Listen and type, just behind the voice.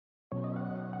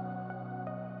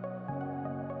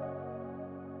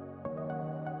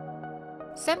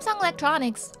Samsung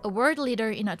Electronics, a world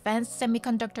leader in advanced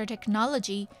semiconductor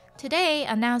technology, today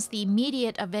announced the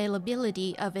immediate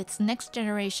availability of its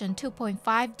next-generation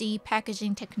 2.5D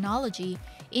packaging technology,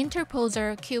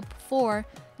 interposer I-Cube4,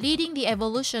 leading the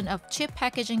evolution of chip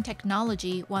packaging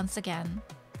technology once again.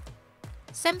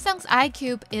 Samsung's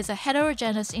I-Cube is a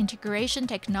heterogeneous integration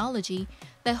technology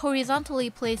that horizontally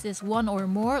places one or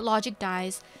more logic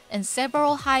dies and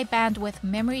several high-bandwidth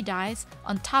memory dies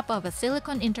on top of a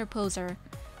silicon interposer,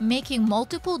 making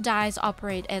multiple dies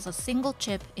operate as a single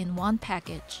chip in one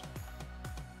package.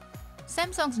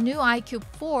 Samsung's new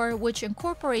I-Cube4, which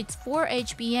incorporates 4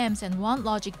 HBMs and 1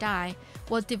 logic die,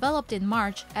 was developed in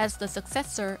March as the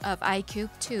successor of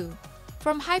I-CubeTM.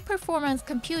 From high-performance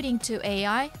computing to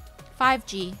AI,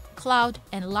 5G, cloud,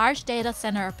 and large data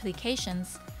center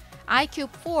applications,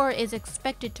 I-Cube4 is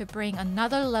expected to bring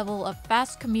another level of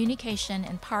fast communication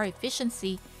and power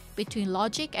efficiency between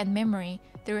logic and memory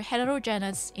through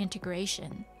heterogeneous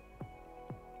integration.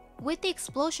 With the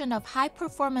explosion of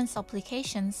high-performance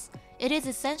applications, it is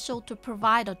essential to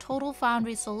provide a total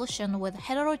foundry solution with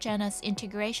heterogeneous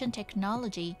integration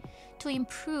technology to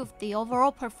improve the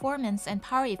overall performance and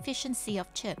power efficiency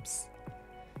of chips,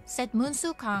 said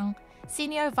Moon-Soo Kang,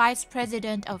 Senior Vice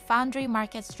President of Foundry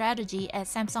Market Strategy at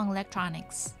Samsung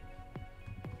Electronics.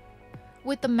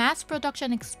 With the mass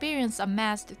production experience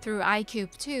amassed through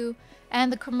I-CubeTM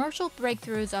and the commercial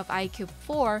breakthroughs of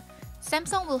I-Cube4,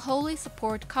 Samsung will wholly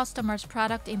support customers'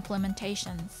 product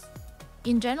implementations.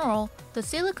 In general, the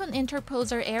silicon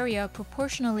interposer area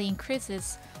proportionally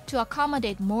increases to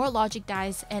accommodate more logic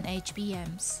dies and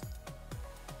HBMs.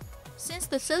 Since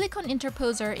the silicon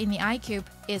interposer in the I-Cube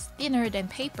is thinner than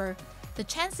paper, the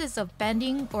chances of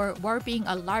bending or warping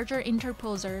a larger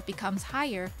interposer becomes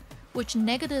higher, which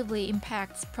negatively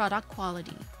impacts product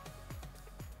quality.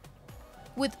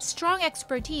 With strong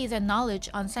expertise and knowledge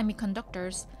on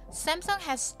semiconductors, Samsung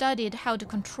has studied how to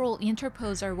control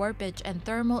interposer warpage and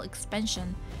thermal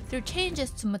expansion through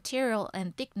changes to material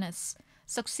and thickness,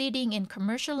 succeeding in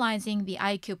commercializing the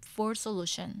I-Cube4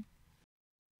 solution.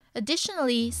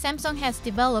 Additionally, Samsung has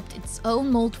developed its own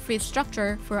mold-free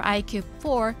structure for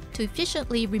I-Cube4 to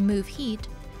efficiently remove heat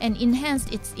and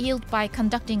enhanced its yield by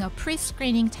conducting a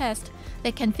pre-screening test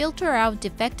that can filter out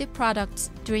defective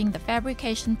products during the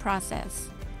fabrication process.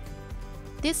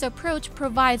 This approach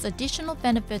provides additional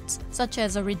benefits such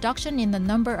as a reduction in the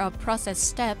number of process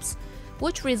steps,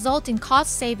 which result in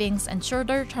cost savings and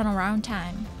shorter turnaround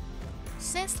time.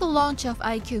 Since the launch of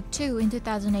I-CubeTM in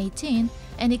 2018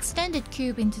 and Extended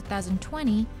Cube in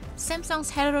 2020, Samsung's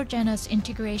heterogeneous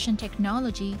integration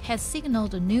technology has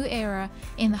signaled a new era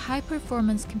in the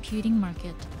high-performance computing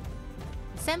market.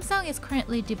 Samsung is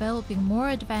currently developing more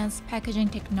advanced packaging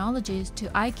technologies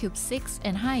to I-CUBE6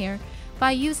 and higher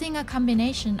by using a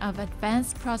combination of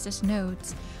advanced process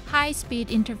nodes, high-speed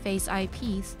interface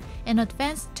IPs, and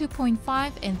advanced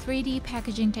 2.5 and 3D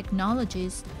packaging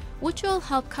technologies, which will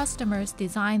help customers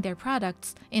design their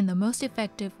products in the most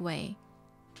effective way.